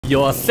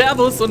Jo,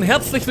 servus und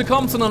herzlich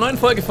willkommen zu einer neuen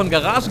Folge von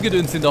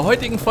Garagengedöns. In der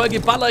heutigen Folge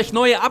baller ich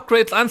neue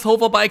Upgrades ans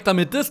Hoverbike,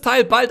 damit das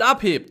Teil bald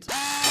abhebt.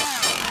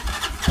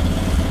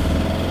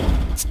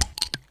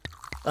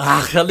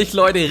 Ach, herrlich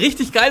Leute,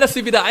 richtig geil, dass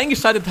ihr wieder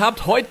eingeschaltet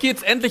habt. Heute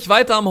geht's endlich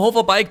weiter am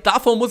Hoverbike.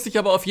 Davor muss ich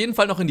aber auf jeden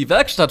Fall noch in die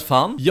Werkstatt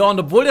fahren. Ja, und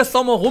obwohl der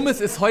Sommer rum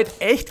ist, ist heute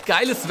echt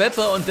geiles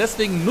Wetter und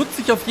deswegen nutze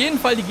ich auf jeden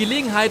Fall die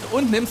Gelegenheit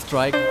und nimm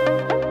Strike.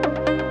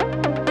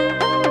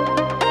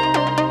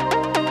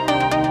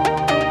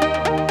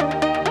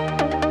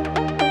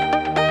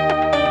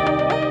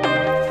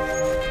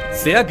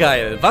 Sehr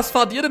geil. Was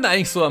fahrt ihr denn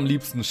eigentlich so am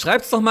liebsten?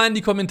 Schreibt's doch mal in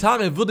die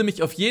Kommentare, würde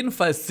mich auf jeden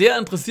Fall sehr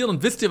interessieren.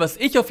 Und wisst ihr, was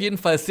ich auf jeden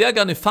Fall sehr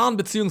gerne fahren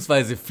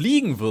bzw.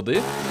 fliegen würde?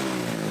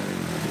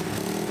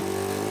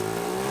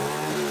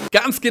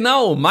 Ganz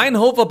genau, mein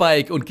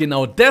Hoverbike, und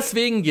genau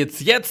deswegen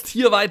geht's jetzt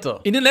hier weiter.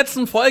 In den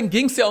letzten Folgen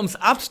ging es ja ums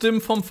Abstimmen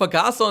vom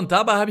Vergaser und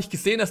dabei habe ich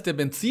gesehen, dass der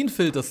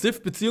Benzinfilter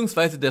Sift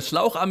bzw. der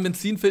Schlauch am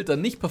Benzinfilter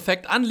nicht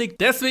perfekt anliegt.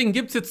 Deswegen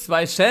gibt es jetzt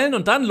zwei Schellen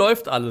und dann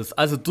läuft alles,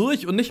 also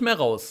durch und nicht mehr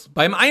raus.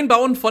 Beim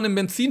Einbauen von dem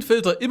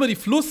Benzinfilter immer die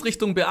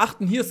Flussrichtung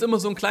beachten, hier ist immer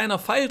so ein kleiner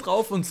Pfeil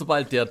drauf und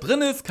sobald der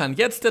drin ist, kann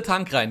jetzt der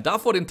Tank rein.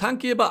 Davor den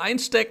Tankgeber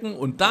einstecken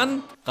und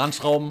dann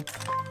ranschrauben.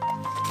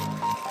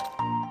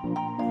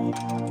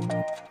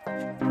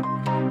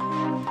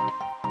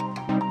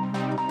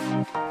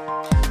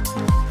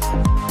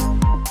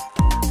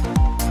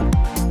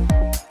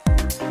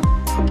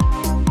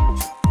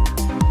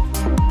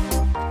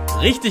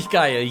 Richtig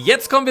geil.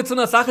 Jetzt kommen wir zu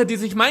einer Sache, die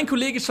sich mein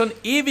Kollege schon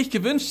ewig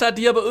gewünscht hat,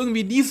 die aber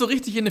irgendwie nie so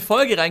richtig in eine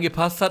Folge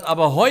reingepasst hat.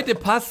 Aber heute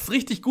passt es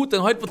richtig gut,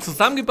 denn heute wird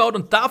zusammengebaut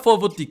und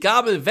davor wird die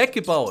Gabel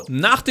weggebaut.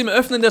 Nach dem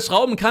Öffnen der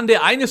Schrauben kann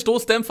der eine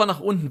Stoßdämpfer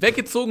nach unten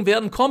weggezogen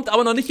werden, kommt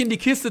aber noch nicht in die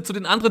Kiste zu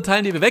den anderen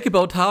Teilen, die wir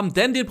weggebaut haben,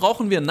 denn den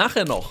brauchen wir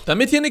nachher noch.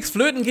 Damit hier nichts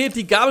flöten geht,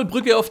 die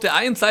Gabelbrücke auf der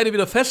einen Seite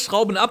wieder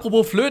festschrauben.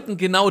 Apropos flöten,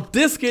 genau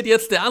das geht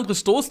jetzt der andere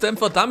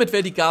Stoßdämpfer, damit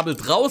wäre die Gabel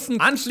draußen.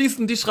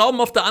 Anschließend die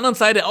Schrauben auf der anderen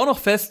Seite auch noch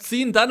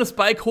festziehen, dann das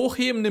Bike hochheben,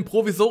 den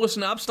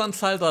provisorischen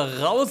Abstandshalter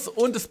raus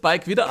und das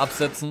Bike wieder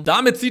absetzen.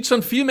 Damit sieht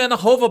schon viel mehr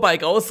nach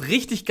Hoverbike aus.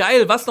 Richtig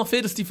geil. Was noch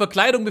fehlt, ist die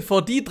Verkleidung.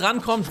 Bevor die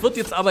drankommt, wird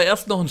jetzt aber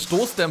erst noch ein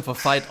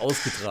Stoßdämpfer-Fight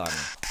ausgetragen.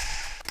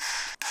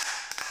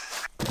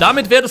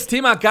 Damit wäre das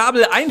Thema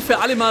Gabel ein für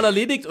alle Mal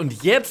erledigt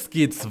und jetzt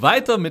geht's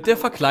weiter mit der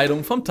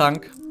Verkleidung vom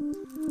Tank.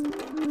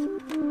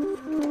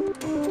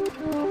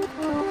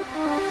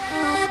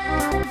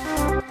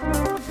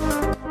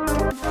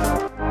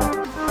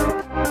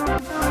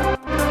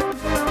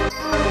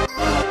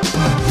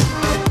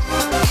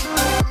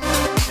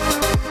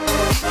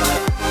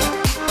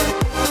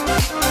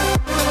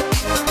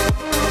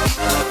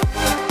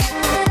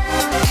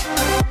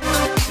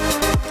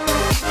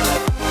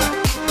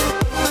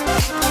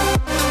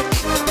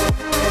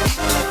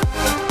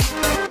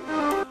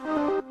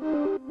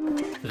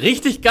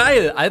 Richtig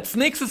geil. Als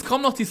nächstes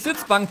kommt noch die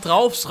Sitzbank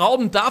drauf.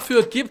 Schrauben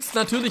dafür gibt es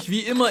natürlich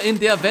wie immer in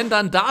der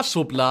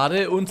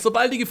Wenn-dann-da-Schublade. Und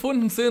sobald die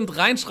gefunden sind,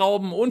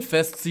 reinschrauben und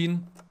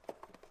festziehen.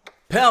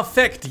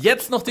 Perfekt.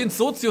 Jetzt noch den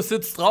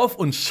Soziositz drauf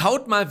und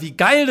schaut mal, wie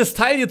geil das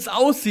Teil jetzt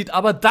aussieht.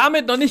 Aber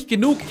damit noch nicht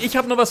genug. Ich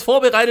habe noch was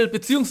vorbereitet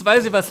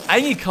bzw. was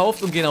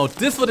eingekauft und genau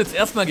das wird jetzt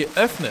erstmal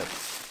geöffnet.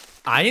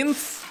 1,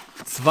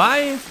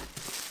 2,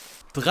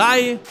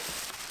 3...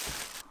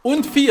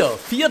 und 4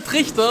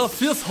 Trichter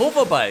fürs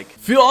Hoverbike.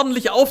 Für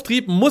ordentlich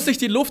Auftrieb muss ich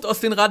die Luft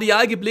aus den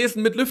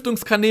Radialgebläsen mit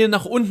Lüftungskanälen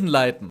nach unten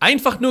leiten.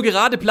 Einfach nur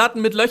gerade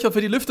Platten mit Löcher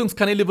für die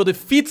Lüftungskanäle würde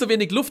viel zu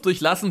wenig Luft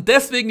durchlassen.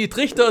 Deswegen die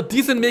Trichter,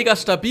 die sind mega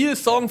stabil,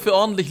 sorgen für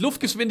ordentlich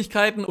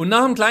Luftgeschwindigkeiten. Und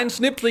nach einem kleinen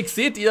Schnipptrick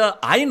seht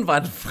ihr,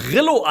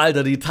 Einwandfrillo,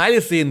 Alter. Die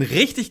Teile sehen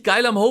richtig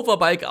geil am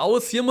Hoverbike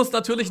aus. Hier muss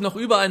natürlich noch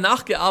überall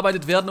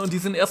nachgearbeitet werden und die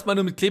sind erstmal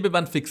nur mit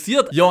Klebeband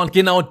fixiert. Ja, und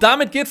genau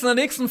damit geht es in der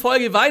nächsten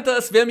Folge weiter.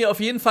 Es wäre mir auf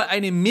jeden Fall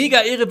eine mega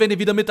Ehre, wenn ihr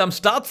wieder mit am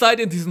Start seid.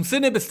 In diesem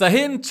Sinne, bis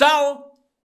dahin, ciao!